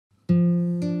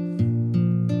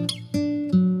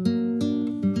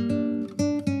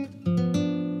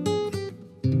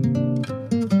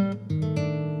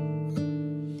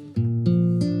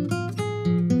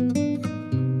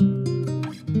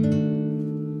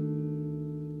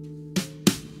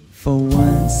For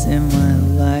once in my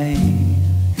life,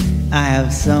 I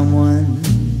have someone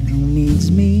who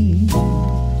needs me,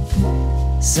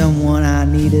 someone I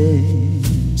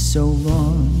needed so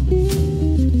long.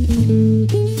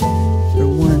 For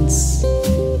once,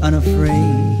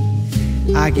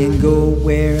 unafraid, I can go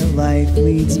where life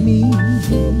leads me.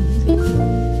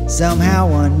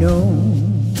 Somehow I know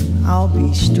I'll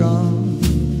be strong.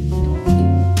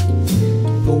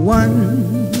 For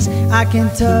once, I can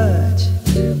touch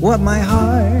what my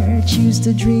heart used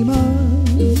to dream of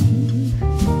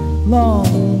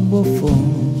long before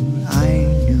I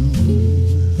knew.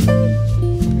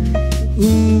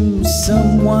 Ooh,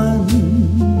 someone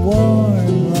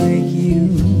warm like you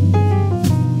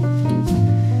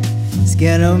is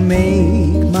gonna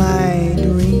make my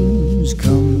dreams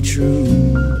come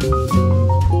true.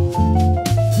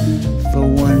 For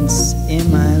once in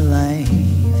my life,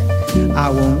 I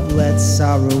won't let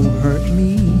sorrow hurt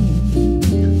me,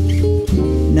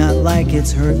 not like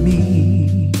it's hurt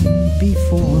me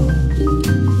before.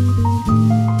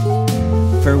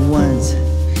 For once,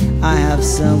 I have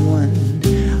someone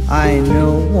I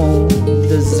know won't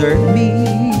desert me.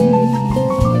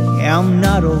 I'm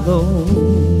not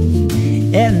alone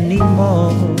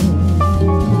anymore.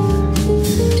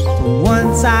 For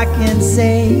once I can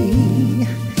say,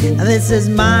 this is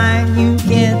mine, you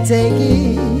can't take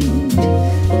it.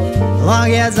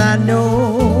 Long as I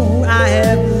know I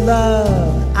have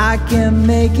love, I can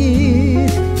make it.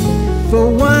 For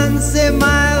once in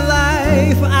my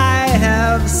life, I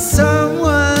have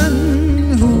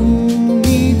someone who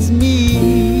needs me.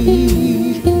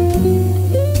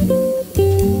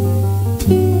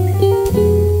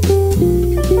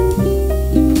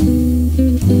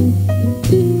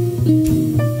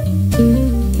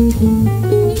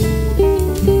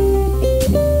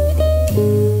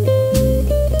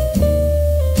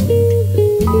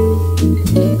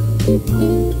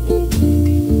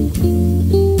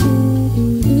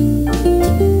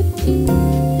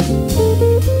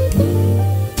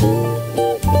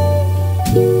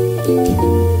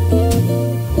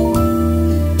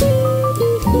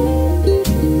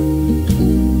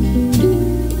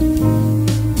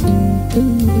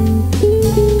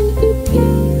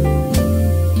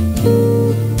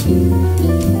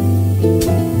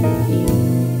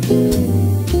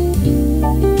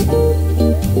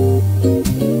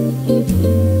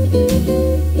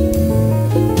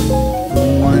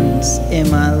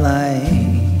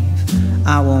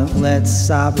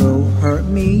 Sorrow hurt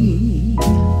me,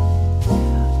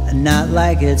 not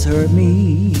like it's hurt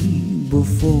me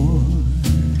before.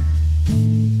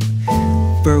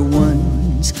 For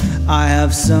once, I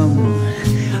have someone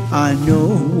I know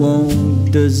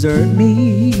won't desert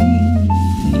me.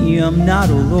 I'm not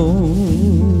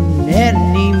alone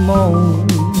anymore.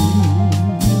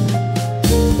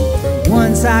 For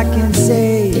once I can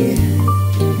say,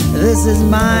 this is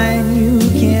mine, you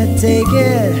can't take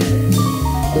it.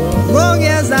 Long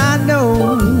as I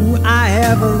know I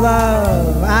have a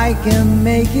love, I can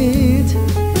make it.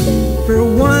 For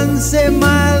once in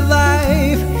my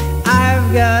life,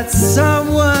 I've got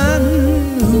someone